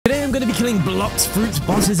I'm going to be killing Blox fruits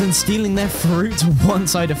bosses and stealing their fruit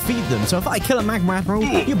once I defeat them. So if I kill a magma admiral,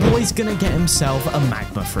 your boy's going to get himself a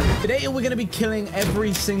magma fruit. Today we're going to be killing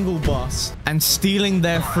every single boss and stealing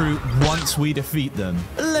their fruit once we defeat them.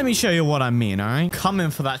 Let me show you what I mean, all right? Coming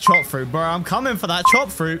for that chop fruit, bro. I'm coming for that chop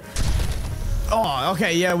fruit. Oh,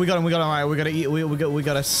 okay, yeah, we got him, all right, we gotta eat, we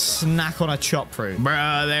gotta snack on a chop fruit.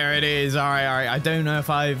 Bruh, there it is, all right, I don't know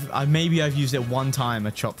if maybe I've used it one time,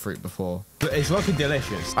 a chop fruit before. But it's looking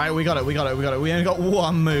delicious. All right, we got it, we only got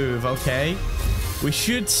one move, okay? We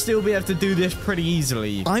should still be able to do this pretty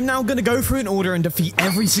easily. I'm now gonna go through an order and defeat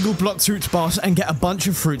every single Blox fruits boss and get a bunch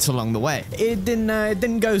of fruits along the way. It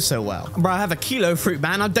didn't go so well. Bro, I have a kilo fruit,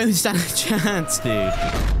 man, I don't stand a chance, dude.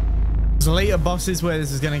 Later bosses where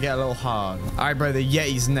this is gonna get a little hard. All right, bro, the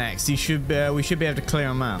Yeti's next. We should be able to clear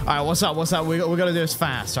him out. All right, what's up? We gotta do this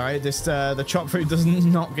fast. All right, the chop fruit does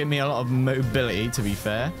not give me a lot of mobility, to be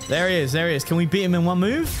fair. There he is. Can we beat him in one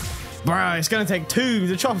move? Bro, it's gonna take two.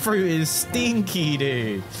 The chop fruit is stinky,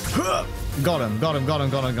 dude. Got him.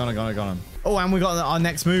 Oh, and we got our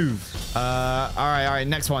next move. All right,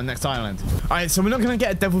 next island. All right, so we're not gonna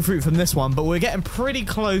get a devil fruit from this one, but we're getting pretty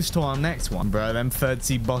close to our next one. Bro, them third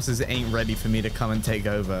sea bosses ain't ready for me to come and take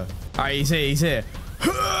over. All right, he's here.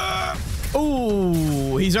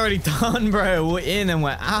 Oh, he's already done, bro. We're in and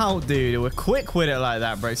we're out, dude. We're quick with it like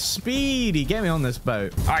that, bro. Speedy. Get me on this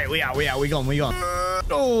boat. All right, we out. We gone.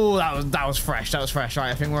 Oh, that was fresh. All right,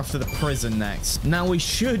 I think we're off to the prison next. Now we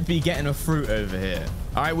should be getting a fruit over here.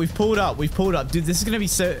 All right, we've pulled up. Dude, this is going to be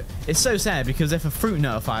it's so sad because if a fruit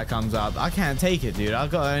notifier comes up, I can't take it, dude. I've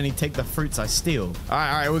got to only take the fruits I steal. All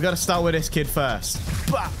right, we got to start with this kid first.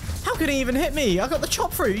 Bah! How could he even hit me? I got the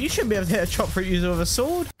chop fruit. You shouldn't be able to hit a chop fruit user with a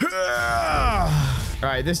sword. All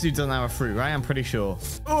right, this dude doesn't have a fruit, right? I'm pretty sure.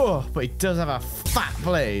 Oh, but he does have a fat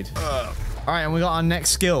blade. All right, and we got our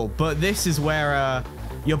next skill, but this is where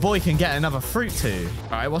your boy can get another fruit too.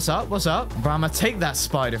 All right, what's up? Bro, I'm gonna take that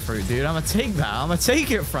spider fruit, dude. I'm gonna take that. I'm gonna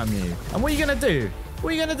take it from you. And what are you gonna do?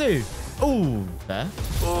 Oh, there.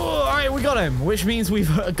 Oh, all right, we got him, which means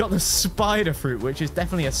we've got the spider fruit, which is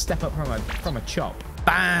definitely a step up from a chop.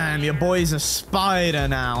 Bam, your boy's a spider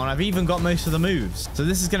now, and I've even got most of the moves. So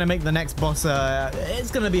this is gonna make the next boss it's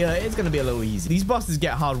gonna be a little easy. These bosses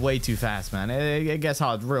get hard way too fast, man. It gets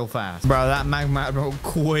hard real fast. Bro, that magma admiral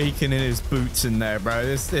quaking in his boots in there, bro.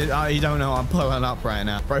 You don't know I'm pulling up right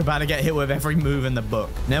now. Bro, about to get hit with every move in the book.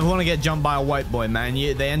 Never want to get jumped by a white boy, man.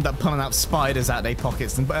 They end up pulling out spiders out their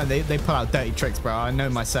pockets, and they pull out dirty tricks, bro. I know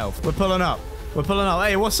myself. We're pulling up.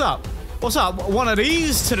 Hey, what's up? One of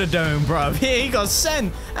these to the dome, bro. He got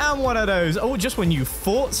sent. And one of those. Oh, just when you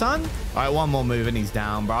fought, son. All right, one more move and he's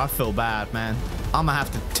down, bro. I feel bad, man. I'm gonna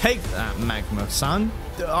have to take that magma, son.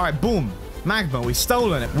 All right, boom. Magma, we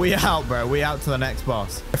stolen it. We out, bro. We out to the next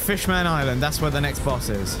boss. Fishman Island, that's where the next boss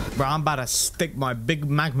is. Bro, I'm about to stick my big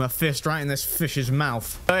magma fist right in this fish's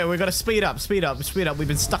mouth. Okay, we gotta speed up. We've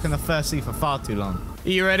been stuck in the first sea for far too long. Are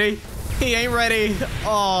you ready? He ain't ready.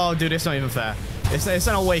 Oh, dude, it's not even fair. It's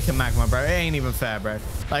an awakened magma, bro. It ain't even fair, bro.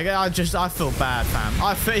 Like, I feel bad,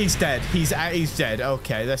 fam. He's dead. He's dead.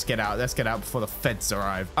 Okay, let's get out before the feds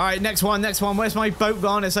arrive. All right, next one. Where's my boat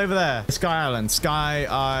gone? It's over there. Sky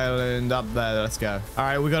Island up there. Let's go. All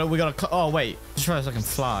right, we gotta. Oh wait, just realized I can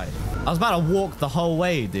fly. I was about to walk the whole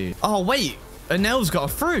way, dude. Oh wait, Anel's got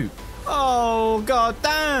a fruit. Oh god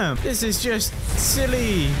damn, this is just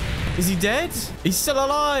silly. Is he dead? He's still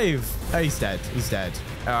alive. Oh, he's dead.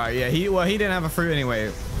 All right, yeah. He didn't have a fruit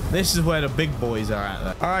anyway. This is where the big boys are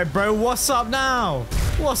at. All right, bro. What's up now,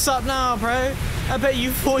 bro? I bet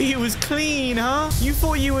you thought you was clean, huh? You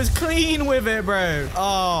thought you was clean with it, bro.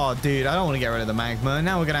 Oh, dude. I don't want to get rid of the magma.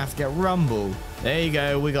 Now we're gonna have to get Rumble. There you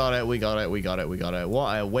go. We got it.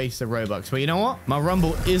 What a waste of Robux. But you know what? My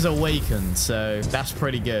Rumble is awakened, so that's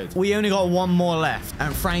pretty good. We only got one more left,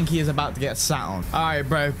 and Frankie is about to get sat on. All right,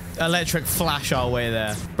 bro. Electric flash our way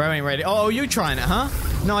there. Bro ain't ready. Oh, you trying it, huh?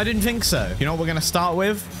 No, I didn't think so. You know what we're going to start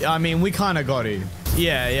with? I mean, we kind of got to.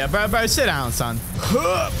 Yeah. Bro, sit down, son.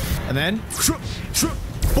 And then...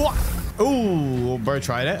 Ooh, bro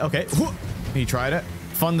tried it. Okay. He tried it.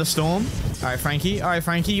 Thunderstorm. All right,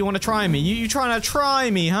 Frankie, you want to try me? You trying to try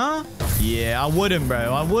me, huh? Yeah, I wouldn't, bro.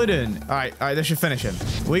 I wouldn't. All right, this should finish him.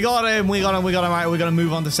 We got him. All right, we got to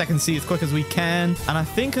move on to second sea as quick as we can. And I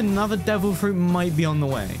think another devil fruit might be on the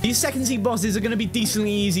way. These second sea bosses are going to be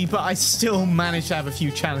decently easy, but I still managed to have a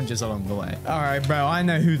few challenges along the way. All right, bro, I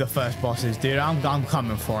know who the first boss is, dude. I'm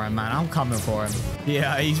coming for him, man. I'm coming for him.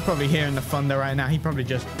 Yeah, he's probably hearing the thunder right now. He probably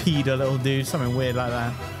just peed a little dude, something weird like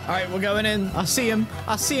that. right, we're going in. I see him.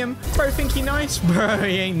 I see him. Bro, think he nice? Bro,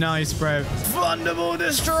 he ain't nice, bro. Thunderbolt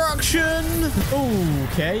destruction.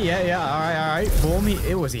 Okay, yeah. All right.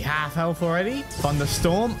 Boom. Was he half health already?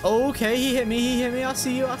 Thunderstorm. Okay, he hit me. I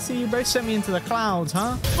see you, bro. Sent me into the clouds,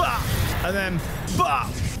 huh? Bah! And then, bah!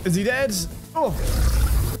 Is he dead? Oh.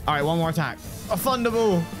 All right, one more attack. A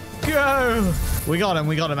thunderbolt. Go! We got him,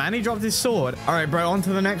 and he dropped his sword. All right, bro, on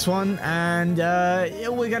to the next one, and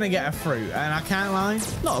we're gonna get a fruit, and I can't lie,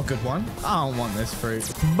 not a good one. I don't want this fruit,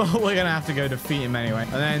 but we're gonna have to go defeat him anyway.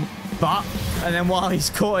 And then while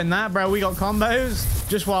he's caught in that, bro, we got combos.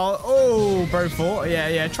 Just while, bro fought.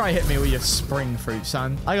 Yeah, try hit me with your spring fruit,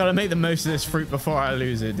 son. I gotta make the most of this fruit before I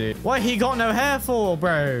lose it, dude. What he got no hair for,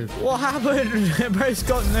 bro? What happened? Bro's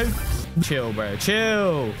got no... Chill, bro.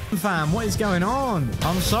 Chill. Fam, what is going on?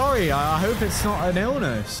 I'm sorry. I hope it's not an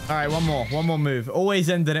illness. All right, one more move. Always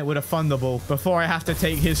ending it with a thunderbolt before I have to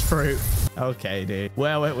take his fruit. Okay, dude.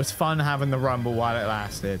 Well, it was fun having the rumble while it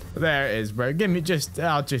lasted. There it is, bro. Give me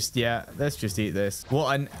yeah. Let's just eat this.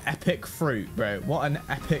 What an epic fruit, bro. What an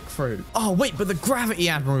epic fruit. Oh, wait, but the Gravity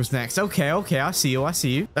Admiral's next. Okay. I see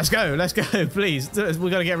you. Let's go, please. We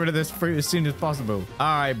got to get rid of this fruit as soon as possible.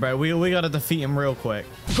 All right, bro. We got to defeat him real quick.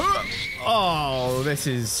 Oh, this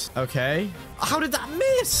is okay. How did that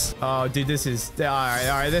miss? Oh, dude, this is all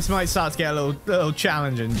right. This might start to get a little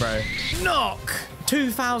challenging, bro. Knock.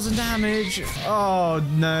 2,000 damage. Oh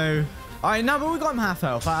no. All right, no, but we got him half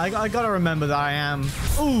health. I gotta remember that I am.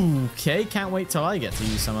 Okay, can't wait till I get to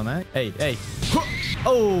use some on that. Hey.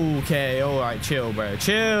 Okay, all right, chill, bro,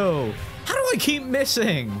 chill. How do I keep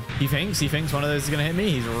missing? He thinks one of those is gonna hit me.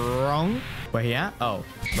 He's wrong. Where he at? Oh,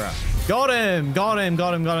 bro. Got him. All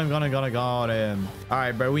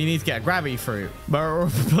right, bro. We need to get a gravity fruit. Bro,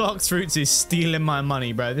 Blox fruits is stealing my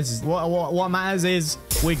money, bro. This is what matters is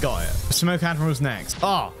we got it. Smoke Admiral's next. Oh,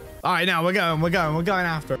 all right. Now we're going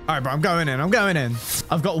after it. All right, bro. I'm going in. I've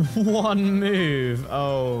got one move.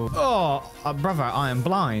 Brother, I am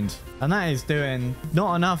blind. And that is doing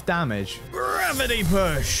not enough damage. Gravity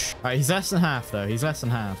push. All right, he's less than half, though.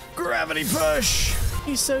 Gravity push.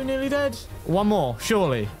 He's so nearly dead. One more,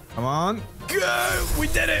 surely. Come on. Go. We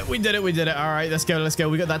did it. All right, let's go.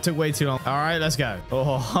 That took way too long. All right, let's go.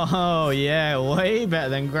 Oh, yeah. Way better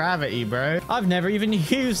than gravity, bro. I've never even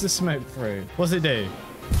used the smoke fruit. What's it do?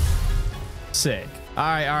 Sick. All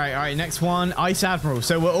right. Next one, Ice Admiral.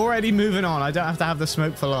 So we're already moving on. I don't have to have the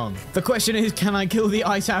smoke for long. The question is, can I kill the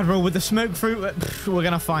Ice Admiral with the smoke fruit? We're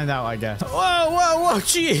going to find out, I guess. Whoa.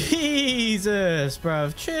 Jesus, bro.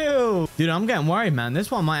 Chill. Dude, I'm getting worried, man. This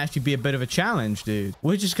one might actually be a bit of a challenge, dude.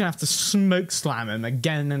 We're just going to have to smoke slam him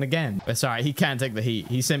again and again. It's all right. He can't take the heat.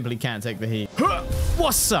 He simply can't take the heat.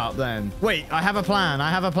 What's up, then? Wait, I have a plan.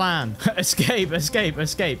 Escape.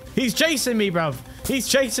 He's chasing me, bro. He's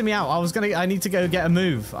chasing me out. I need to go get a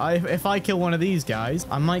move. If I kill one of these guys,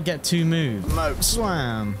 I might get 2 moves. Smoke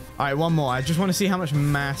slam. All right, one more. I just want to see how much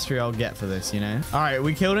mastery I'll get for this, you know? All right,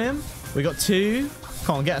 we killed him. We got 2.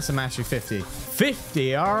 Come on, get us a mastery 50.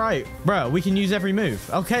 50. All right, bro. We can use every move.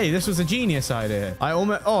 Okay, this was a genius idea.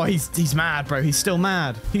 Oh, he's mad, bro. He's still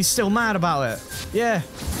mad. He's still mad about it. Yeah.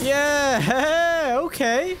 Hey,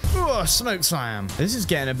 okay. Oh, smoke slam. This is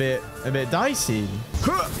getting a bit dicey.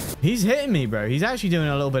 He's hitting me, bro. He's actually doing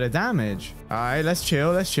a little bit of damage. All right, let's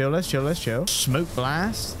chill. Smoke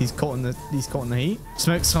blast. He's caught in the heat.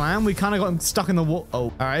 Smoke slam. We kind of got him stuck in the wall. Oh,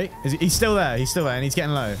 all right. He's still there, and he's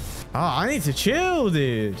getting low. Oh, I need to chill,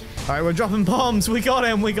 dude. All right, we're dropping bombs. We got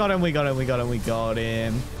him.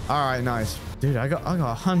 All right, nice. Dude, I got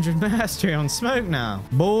 100 mastery on smoke now.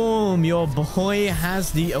 Boom, your boy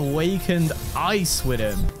has the awakened ice with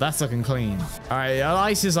him. That's looking clean. All right,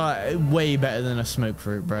 ice is like way better than a smoke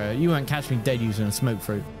fruit, bro. You won't catch me dead using a smoke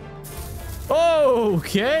fruit.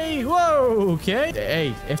 Okay. Whoa, okay.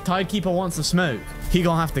 Hey, if Tidekeeper wants the smoke, he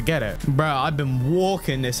gonna have to get it. Bro, I've been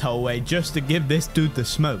walking this whole way just to give this dude the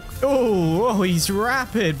smoke. Oh, he's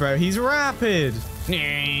rapid, bro. He's rapid.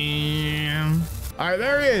 All right,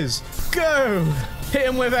 there he is. Go. Hit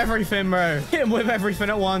him with everything, bro. Hit him with everything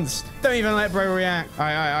at once. Don't even let bro react. All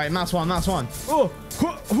right. Mouse one. Oh,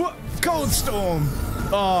 cold storm.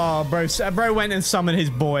 Oh, bro went and summoned his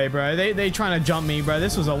boy, bro. They trying to jump me, bro.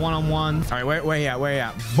 This was a one-on-one. All right, where you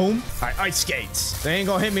at? Boom. All right, ice skates. They ain't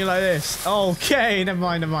gonna hit me like this. Okay, never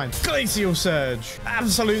mind. Glacial surge.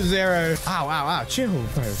 Absolute zero. Ow. Chill,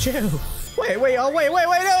 bro. Chill. Wait.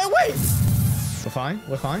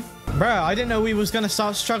 We're fine. Bro, I didn't know we was gonna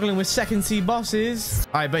start struggling with second sea bosses.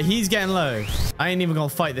 All right, but he's getting low. I ain't even gonna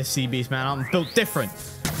fight this sea beast, man. I'm built different.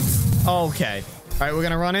 Okay. All right, we're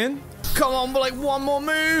gonna run in. Come on, like one more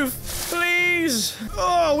move, please.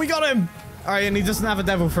 Oh, we got him. All right, and he doesn't have a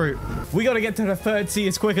devil fruit. We got to get to the third sea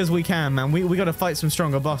as quick as we can, man. We got to fight some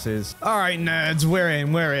stronger bosses. All right, nerds, we're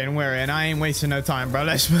in. I ain't wasting no time, bro.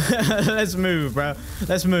 Let's move, bro.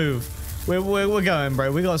 Let's move. We're going,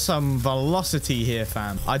 bro. We got some velocity here,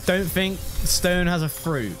 fam. I don't think stone has a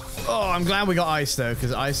fruit. Oh, I'm glad we got ice, though,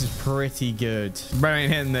 because ice is pretty good. Bro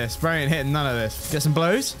ain't hitting this. Bro ain't hitting none of this. Get some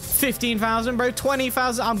blows. 15,000, bro.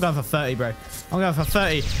 20,000. I'm going for 30, bro. I'm going for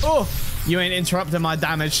 30. Oh, you ain't interrupting my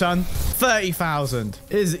damage, son. 30,000.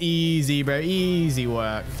 Is easy, bro. Easy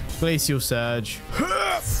work. Glacial Surge.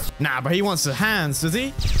 Nah, but he wants the hands, does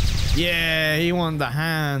he? Yeah, he wants the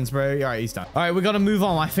hands, bro. All right, he's done. All right, we got to move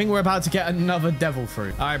on. I think we're about to get another devil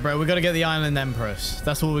fruit. All right, bro, we got to get the Island Empress.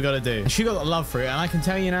 That's what we got to do. She got the love fruit, and I can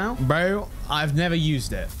tell you now, bro, I've never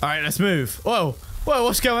used it. All right, let's move. Whoa. Whoa,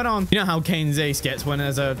 what's going on? You know how CanesAce gets when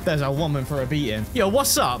there's a woman for a beating. Yo,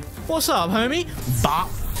 what's up? What's up, homie? Bop,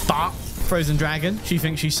 bop. Frozen dragon. She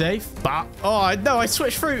thinks she's safe. Bop. Oh, no, I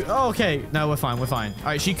switched fruit. Oh, okay. No, we're fine. We're fine. All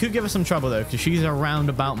right, she could give us some trouble, though, because she's around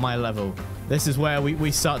about my level. This is where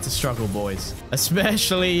we start to struggle, boys.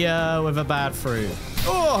 Especially with a bad fruit.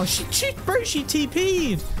 Oh, she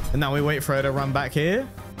TP'd. And now we wait for her to run back here.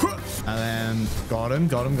 And then got him.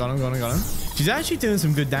 She's actually doing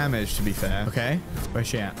some good damage, to be fair. Okay. Where's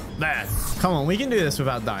she at? There. Come on, we can do this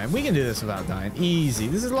without dying. Easy.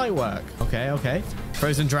 This is light work. Okay.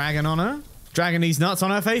 Frozen dragon on her. Dragging these nuts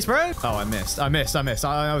on her face, bro. Oh, I missed.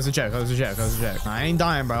 That was a joke. I ain't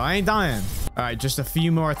dying, bro. I ain't dying. All right, just a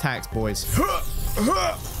few more attacks, boys.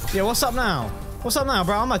 Yeah, what's up now? What's up now,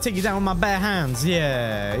 bro? I'm gonna take you down with my bare hands.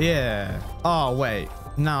 Yeah. Oh, wait.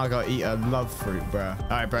 Now I gotta eat a love fruit, bro. All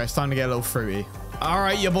right, bro. It's time to get a little fruity. All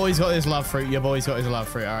right, your boy's got his love fruit. All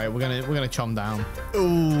right, we're gonna chomp down.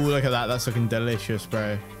 Ooh, look at that. That's looking delicious,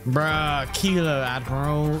 bro. Bruh, Kilo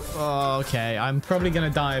Admiral. Oh, okay, I'm probably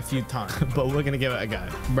gonna die a few times, but we're gonna give it a go.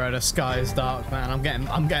 Bro, the sky is dark, man. I'm getting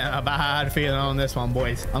a bad feeling on this one,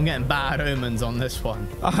 boys. I'm getting bad omens on this one.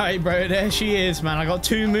 All right, bro. There she is, man. I got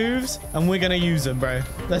 2 moves, and we're gonna use them, bro.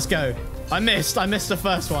 Let's go. I missed the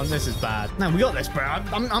first one. This is bad. No, we got this, bro.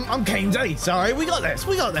 I'm CanesAce. All right, we got this.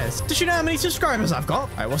 Does she know how many subscribers I've got?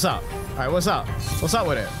 All right, what's up? What's up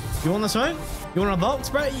with it? You want the smoke? You want a box,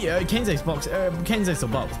 bro? Yeah, CanesAce box. CanesAce or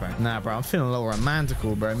box, bro. Nah, bro, I'm feeling a little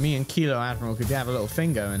romantical, bro. Me and Kilo Admiral could have a little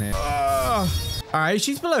thing going here. All right,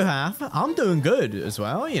 she's below half. I'm doing good as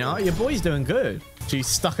well. You know, your boy's doing good. She's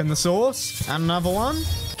stuck in the sauce. And another one.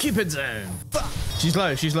 Cupid zone. She's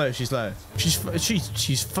low. She's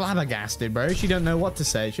flabbergasted, bro. She don't know what to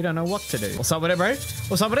say. She don't know what to do. What's up with it, bro?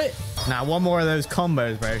 Now, one more of those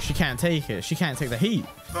combos, bro. She can't take it. She can't take the heat.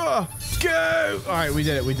 Go! All right, we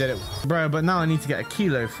did it. Bro, but now I need to get a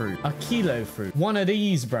kilo fruit. One of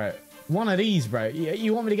these, bro.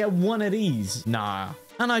 You want me to get one of these? Nah.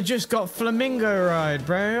 And I just got flamingo ride,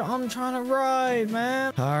 bro. I'm trying to ride,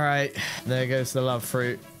 man. All right. There goes the love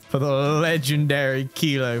fruit. For the legendary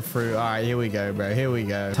kilo fruit. All right, here we go, bro.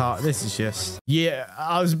 This is just... Yeah,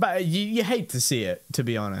 you hate to see it, to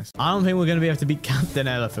be honest. I don't think we're going to be able to beat Captain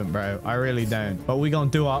Elephant, bro. I really don't. But we're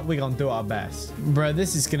going to do our best. Bro,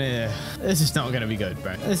 this is not going to be good,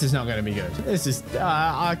 bro.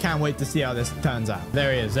 I can't wait to see how this turns out.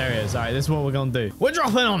 There he is. All right, this is what we're going to do. We're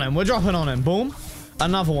dropping on him. Boom.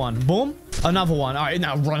 Another one. Boom. Another one. All right,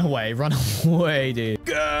 now run away, dude.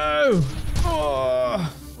 Go.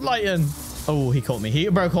 Oh. Lighten. Oh, he caught me.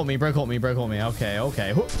 Bro caught me.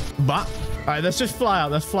 Okay. But, all right, let's just fly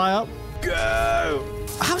up. Go.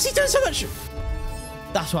 How's he doing so much?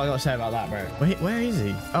 That's what I got to say about that, bro. Wait, where is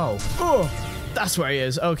he? Oh, that's where he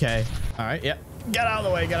is. Okay. All right, yep. Get out of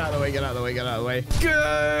the way.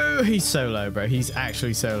 Go. He's so low, bro. He's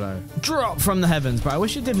actually so low. Drop from the heavens, bro. I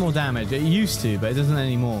wish it did more damage. It used to, but it doesn't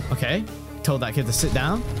anymore. Okay. Told that kid to sit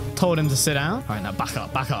down. Told him to sit down. All right, now back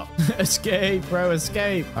up. Escape, bro,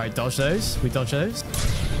 escape. All right, dodge those. We dodge those.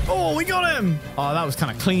 Oh, we got him. Oh, that was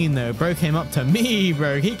kind of clean, though. Bro came up to me,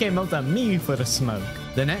 bro. He came up to me for the smoke.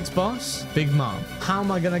 The next boss, Big Mom. How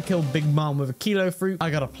am I going to kill Big Mom with a kilo fruit? I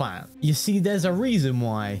got a plan. You see, there's a reason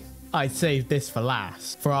why I saved this for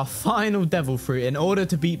last. For our final devil fruit, in order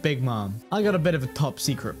to beat Big Mom, I got a bit of a top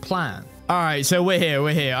secret plan. All right, so we're here.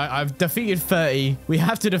 I've defeated 30. We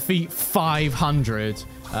have to defeat 500.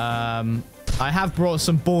 I have brought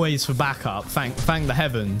some boys for backup. Thank the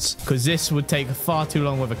heavens, because this would take far too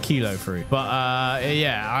long with a kilo fruit. But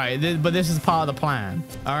yeah, all right. But this is part of the plan.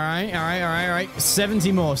 All right.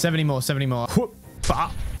 70 more.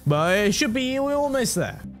 But it should be. We're almost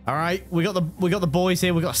there. All right, we got the boys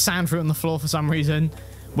here. We got sand fruit on the floor for some reason.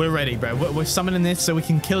 We're ready, bro. We're summoning this so we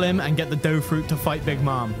can kill him and get the dough fruit to fight Big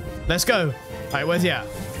Mom. Let's go. All right, where's he at?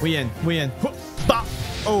 We in.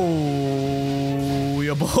 Oh,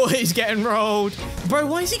 your boy's getting rolled. Bro,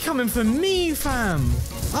 why is he coming for me, fam?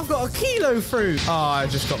 I've got a kilo fruit. Oh, I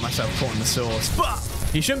just got myself caught in the sauce. But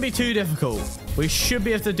he shouldn't be too difficult. We should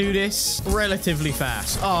be able to do this relatively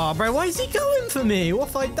fast. Oh, bro, why is he going for me? What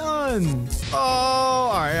have I done? Oh,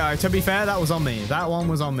 all right. To be fair, that was on me. That one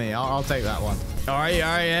was on me. I'll take that one. All right,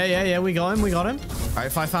 yeah. We got him. All right,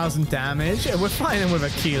 5,000 damage. We're fighting him with a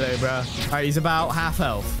kilo, bro. All right, he's about half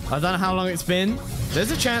health. I don't know how long it's been.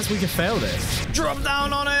 There's a chance we could fail this. Drop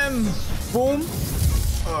down on him. Boom.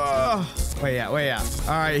 Wait, yeah.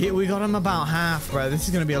 All right, we got him about half, bro. This is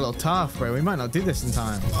going to be a little tough, bro. We might not do this in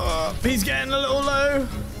time. He's getting a little low.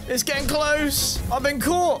 It's getting close. I've been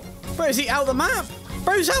caught. Bro, is he out the map?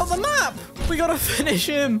 Bro's out the map. We got to finish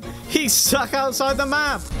him. He's stuck outside the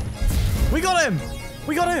map. We got him.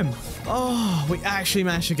 Oh, we actually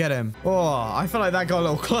managed to get him. Oh, I feel like that got a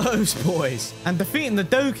little close, boys. And defeating the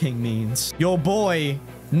Dough King means your boy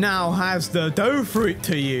now has the dough fruit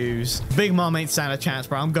to use. Big Mom ain't stand a chance,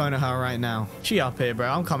 bro. I'm going to her right now. She up here, bro.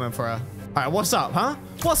 I'm coming for her. All right, what's up, huh?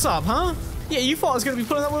 Yeah, you thought I was going to be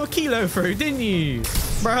pulling up with a kilo fruit, didn't you?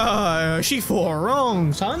 Bro, she thought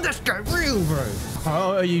wrong, son. Let's get real, bro.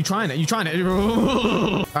 Oh, are you trying it?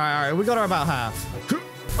 All right. We got her about half.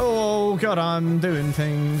 Oh, God, I'm doing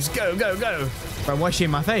things. Go. Bro, why is she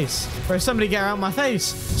in my face? Bro, somebody get her out my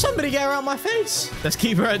face. Let's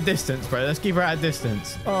keep her at distance, bro.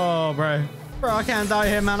 Oh, bro. Bro, I can't die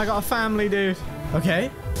here, man. I got a family, dude. Okay.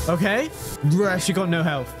 Bro, she got no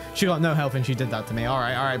health. And she did that to me. All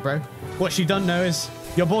right, bro. What she doesn't know is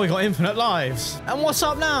your boy got infinite lives. And what's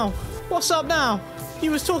up now? He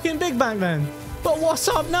was talking big back then. But what's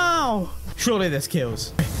up now? Surely this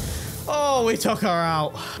kills. Oh, we took her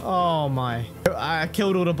out. Oh, my. I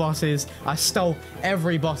killed all the bosses. I stole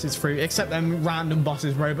every boss's fruit except them random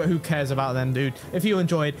bosses, bro. But who cares about them, dude? If you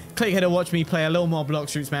enjoyed, click here to watch me play a little more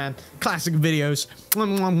Blox Fruits, man. Classic videos.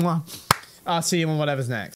 I'll see you on whatever's next.